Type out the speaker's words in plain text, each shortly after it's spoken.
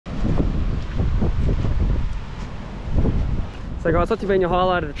So guys, what's been your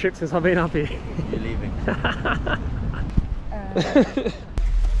highlight of the trip since I've been up here? You're leaving.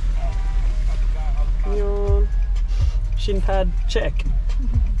 Shin pad check.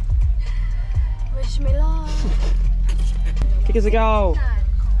 Wish me luck. Kick us a goal.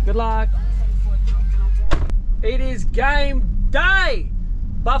 Good luck. It is game day!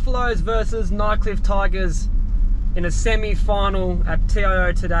 Buffaloes versus Nightcliff Tigers in a semi-final at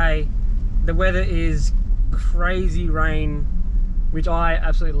TIO today. The weather is crazy rain, which I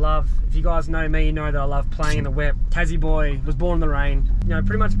absolutely love. If you guys know me, you know that I love playing in the wet. Tassie boy was born in the rain. You know,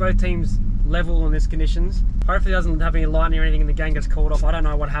 pretty much both teams level in these conditions. Hopefully it doesn't have any lightning or anything and the game gets called off. I don't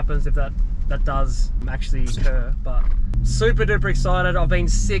know what happens if that does actually occur, but super duper excited. I've been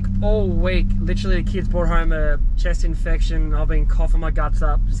sick all week. Literally the kids brought home a chest infection. I've been coughing my guts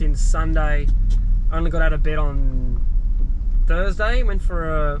up since Sunday. Only got out of bed on Thursday, went for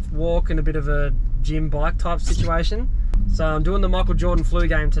a walk and a bit of a gym bike type situation. So I'm doing the Michael Jordan flu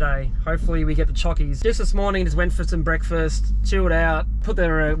game today. Hopefully we get the chockies. Just this morning, just went for some breakfast, chilled out, put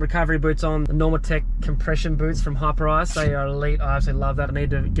the recovery boots on, the Normatec compression boots from Hyper Ice. They are elite. I absolutely love that. I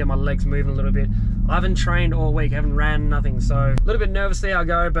need to get my legs moving a little bit. I haven't trained all week, I haven't ran, nothing. So a little bit nervous to see how I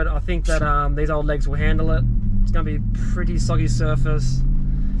go, but I think that these old legs will handle it. It's gonna be pretty soggy surface.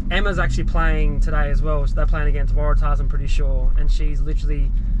 Emma's actually playing today as well. So they're playing against Waratahs, I'm pretty sure. And she's literally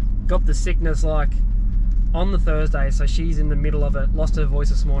got the sickness like on the Thursday, so she's in the middle of it. Lost her voice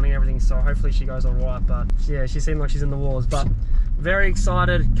this morning and everything, so hopefully she goes all right. But yeah, she seemed like she's in the wars. But very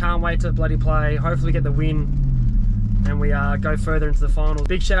excited, can't wait to bloody play. Hopefully get the win and we go further into the finals.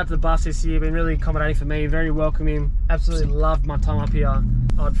 Big shout out to the bus this year, been really accommodating for me, very welcoming. Absolutely loved my time up here.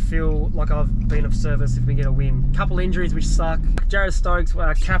 I'd feel like I've been of service if we get a win. Couple injuries which suck. Jared Stokes,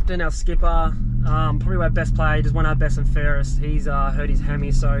 our captain, our skipper, probably our best player, just won our best and fairest. He's hurt his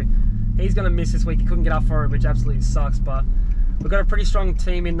hammy, so he's going to miss this week. He couldn't get up for it, which absolutely sucks, but we've got a pretty strong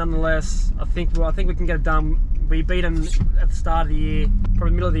team in nonetheless. I think we can get it done. We beat them at the start of the year,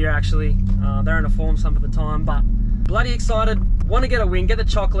 probably middle of the year actually. They're in a form slump at the time, but bloody excited. Want to get a win, get the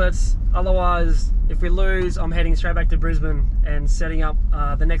chocolates. Otherwise, if we lose, I'm heading straight back to Brisbane and setting up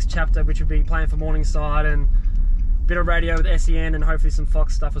the next chapter, which would be playing for Morningside and a bit of radio with SEN and hopefully some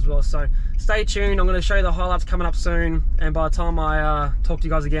Fox stuff as well. So stay tuned. I'm going to show you the highlights coming up soon. And by the time I talk to you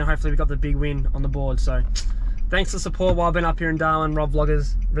guys again, hopefully we got the big win on the board. So thanks for the support while I've been up here in Darwin,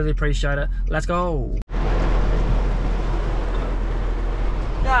 Robvloggers. Really appreciate it. Let's go.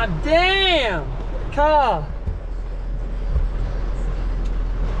 God damn! Car!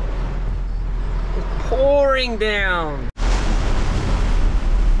 It's pouring down.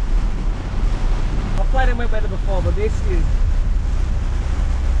 I've played in wet weather before, but this is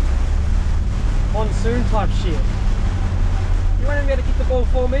monsoon type shit. You won't even be able to kick the ball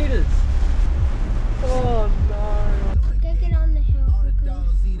 4 meters. Oh no. Go get on the hill quickly.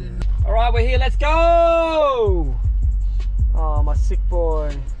 Alright, we're here, let's go! Oh, my sick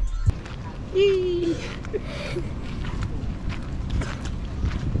boy. Yee.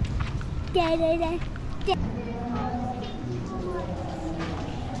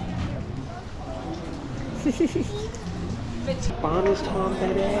 Bonus time,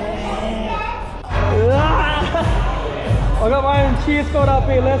 baby. I got my own cheer squad up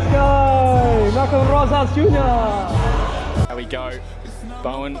here, let's go! Malcolm Rosas Jr. There we go.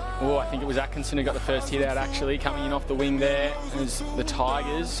 Bowen, oh, I think it was Atkinson who got the first hit out actually, coming in off the wing there as the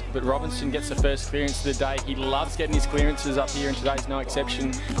Tigers, but Robinson gets the first clearance of the day. He loves getting his clearances up here and today's no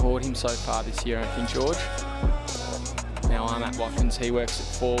exception. Caught him so far this year, I think, George. Now I'm at Watkins, he works it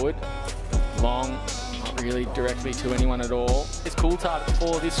forward. Long, not really directly to anyone at all. It's Coulthard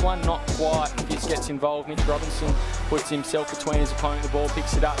for this one, not quite. This gets involved. Mitch Robinson puts himself between his opponent, the ball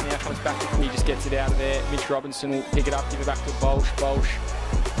picks it up, now comes back to him, he just gets it out of there. Mitch Robinson will pick it up, give it back to Bolsh. Bolsh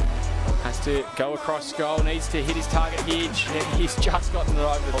has to go across goal, needs to hit his target here. He's just gotten it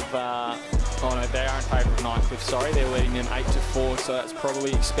over. Oh no, they are in favour of Nightcliff, sorry. They're leading them 8-4, so that's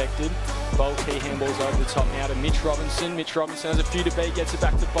probably expected. Bolsh, he handballs over the top now to Mitch Robinson. Mitch Robinson has a few to beat, gets it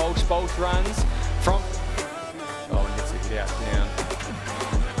back to Bolsh. Bolsh runs from... Oh, and gets it out down.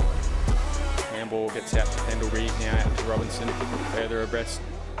 Handball gets out to Pendlebury, now out to Robinson. Further abreast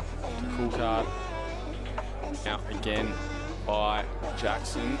to Coulthard. Out again by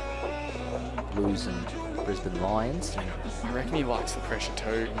Jackson. Blues and Brisbane Lions. I reckon he likes the pressure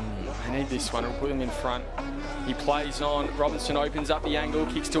too. I need this one, we'll put him in front. He plays on, Robinson opens up the angle,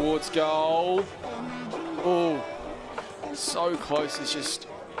 kicks towards goal. Oh, so close, it's just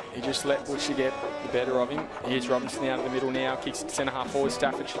He just let Butcher get the better of him. Here's Robinson out of the middle now, kicks it to centre half forward.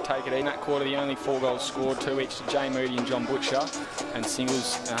 Stafford should take it in. That quarter, the only 4 goals scored, 2 each to Jay Moody and John Butcher. And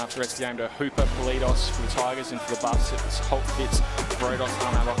singles for the rest of the game to Hooper, Politos for the Tigers, and for the Buffs, it's Holt, Fitz, Rodos,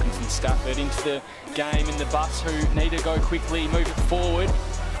 Armour, Watkins and Stafford. Into the game, and the Buffs, who need to go quickly, move it forward.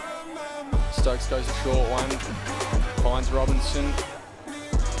 Stokes goes a short one, finds Robinson.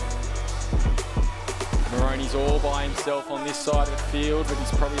 Maroney's all by himself on this side of the field, but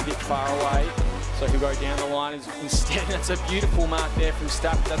he's probably a bit far away. So he'll go down the line instead. That's a beautiful mark there from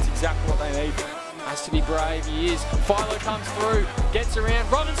Stafford. That's exactly what they need. Has to be brave, he is. Philo comes through, gets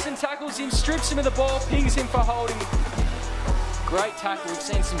around. Robinson tackles him, strips him of the ball, pings him for holding. Great tackle. We've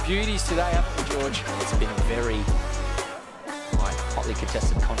seen some beauties today, haven't we, George? It's been a very hotly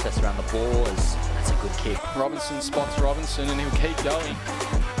contested contest around the ball. That's a good kick. Robinson spots Robinson and he'll keep going.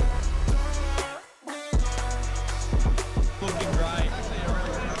 Looking great.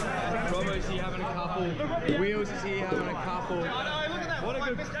 Robbo's here having a couple. Wheels is here having a couple. What a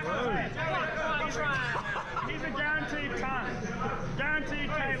good crew. He's a guaranteed ton. Guaranteed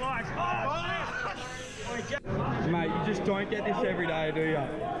K likes. Mate, you just don't get this every day, do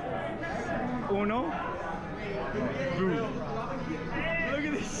you? Uno. Look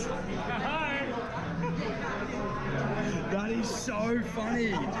at this. That is so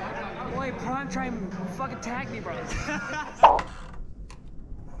funny. Boy, Prime Train fucking tag me, bro.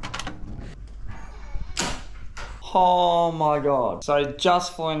 Oh my god. So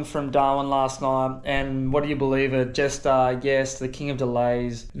just flew in from Darwin last night, and what do you believe it? Just yes, the king of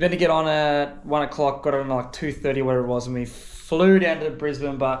delays. Then to get on at 1 o'clock, got on like 2:30, whatever it was, and we flew down to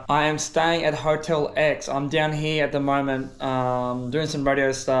Brisbane. But I am staying at Hotel X. I'm down here at the moment, doing some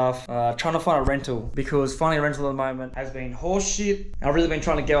radio stuff, trying to find a rental, because finding a rental at the moment has been horse shit. I've really been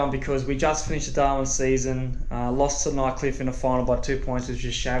trying to get one because we just finished the Darwin season, lost to Nightcliff in the final by 2 points, which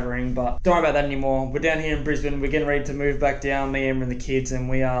is shattering, but don't worry about that anymore. We're down here in Brisbane, we're getting ready to move back down, me, Emma and the kids, and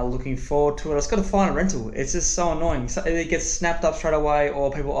we are looking forward to it. I just got to find a rental. It's just so annoying. So it gets snapped up straight away,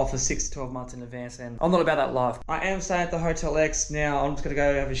 or people offer 6 to 12 months in advance, and I'm not about that life. I am staying at the Hotel X now. I'm just going to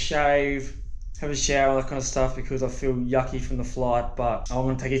go have a shave, have a shower, all that kind of stuff, because I feel yucky from the flight. But I'm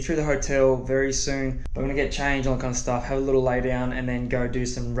going to take you through the hotel very soon. But I'm going to get changed, all that kind of stuff, have a little lay down, and then go do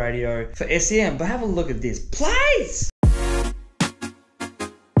some radio for SEM. But have a look at this place!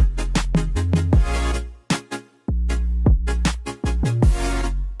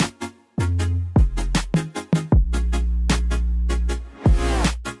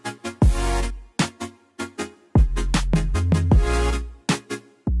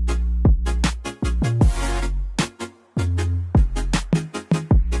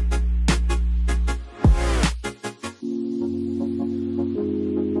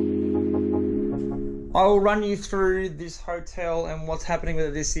 I will run you through this hotel and what's happening with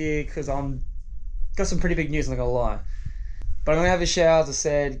it this year, because I'm got some pretty big news, I'm not gonna lie. But I'm gonna have a shower, as I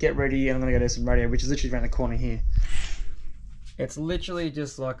said, get ready, and I'm gonna go do some radio, which is literally around the corner here. It's literally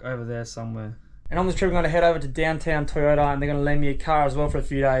just like over there somewhere. And on this trip, I'm gonna head over to downtown Toyota, and they're gonna lend me a car as well for a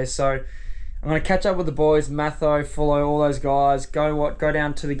few days. So I'm gonna catch up with the boys, Matho, Follow, all those guys. Go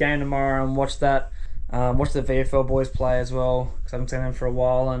down to the game tomorrow and watch that. Watch the VFL boys play as well, because I haven't seen them for a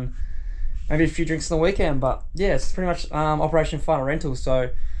while, and maybe a few drinks on the weekend. But yeah, it's pretty much Operation Final Rental. So I'm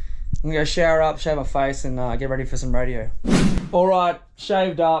gonna go shower up, shave my face, and get ready for some radio. Alright,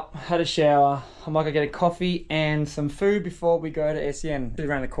 shaved up, had a shower. I might go get a coffee and some food before we go to SEN. It's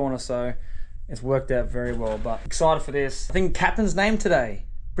around the corner, so it's worked out very well. But excited for this. I think captain's name today.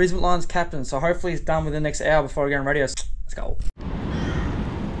 Brisbane Lions captain. So hopefully it's done within the next hour before we go on radio. Let's go.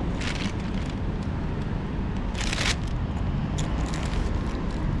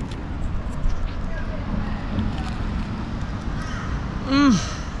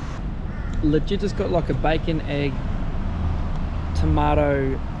 Legit just got like a bacon, egg,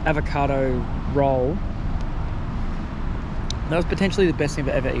 tomato, avocado roll. That was potentially the best thing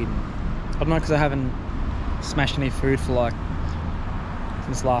I've ever eaten. I don't know, because I haven't smashed any food for like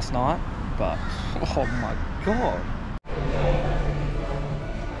since last night, but oh my god.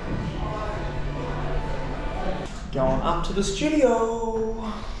 Going up to the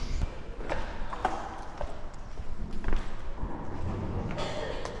studio.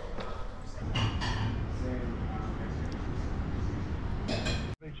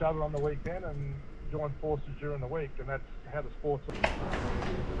 Each other on the weekend and join forces during the week, and that's how the sports are.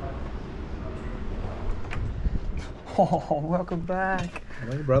 Oh, welcome back.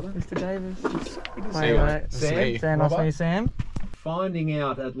 Hello, brother. Mr. Davis. Good to see you, mate. Sam, nice to meet you, Sam. finding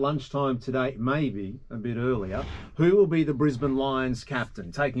out at lunchtime today, maybe a bit earlier, who will be the Brisbane Lions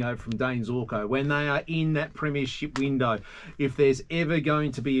captain, taking over from Dane Zorko when they are in that premiership window. If there's ever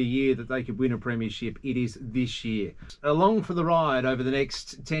going to be a year that they could win a premiership, it is this year. Along for the ride over the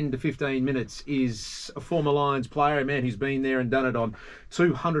next 10 to 15 minutes is a former Lions player, a man who's been there and done it on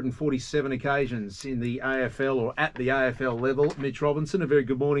 247 occasions in the AFL or at the AFL level. Mitch Robinson, a very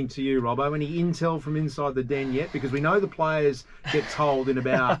good morning to you, Robbo. Any intel from inside the den yet? Because we know the players get told in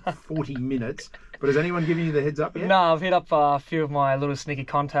about 40 minutes. But has anyone given you the heads up yet? No, I've hit up a few of my little sneaky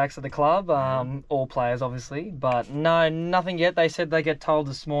contacts at the club, all players obviously, but no, nothing yet. They said they get told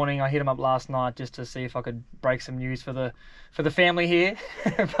this morning. I hit them up last night just to see if I could break some news for the family here,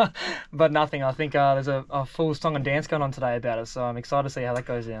 but nothing. I think there's a full song and dance going on today about it, so I'm excited to see how that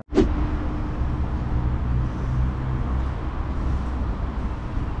goes down.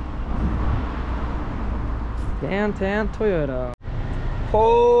 Downtown Toyota.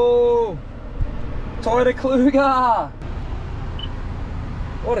 Oh! Toyota Kluger!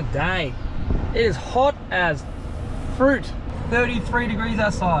 What a day. It is hot as fruit. 33 degrees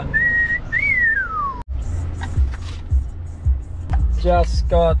outside. Just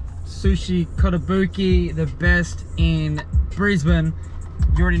got sushi kotobuki, the best in Brisbane.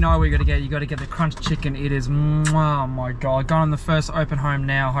 You already know what you gotta get. You gotta get the crunch chicken. It is, oh my god. Going on the first open home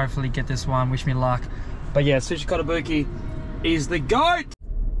now. Hopefully get this one. Wish me luck. But yeah, sushi kotobuki is the GOAT!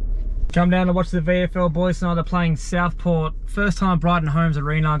 Come down to watch the VFL boys tonight. They're playing Southport. First time Brighton Homes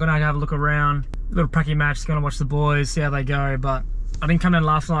Arena. I'm gonna have a look around. A little pracky match. Just gonna watch the boys, see how they go. But I didn't come down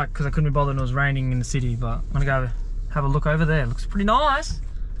last night because I couldn't be bothered and it was raining in the city. But I'm gonna go have a look over there. Looks pretty nice.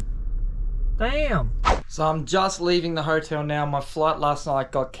 Damn. So I'm just leaving the hotel now. My flight last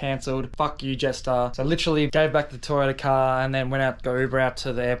night got cancelled. Fuck you, Jetstar. So I literally gave back the Toyota car and then went out, go Uber out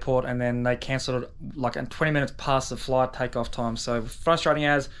to the airport, and then they cancelled it like 20 minutes past the flight takeoff time. So frustrating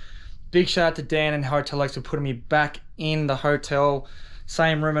as. Big shout out to Dan and Hotel X for putting me back in the hotel,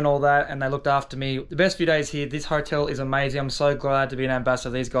 same room and all that, and they looked after me. The best few days here. This hotel is amazing. I'm so glad to be an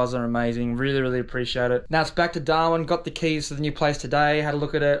ambassador. These guys are amazing. Really, really appreciate it. Now it's back to Darwin. Got the keys to the new place today. Had a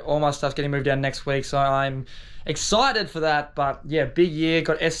look at it. All my stuff's getting moved down next week, so I'm excited for that. But yeah, big year.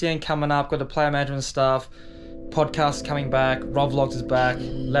 Got SCN coming up. Got the player management stuff. Podcast coming back. Robvlogs is back.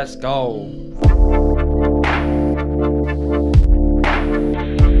 Let's go.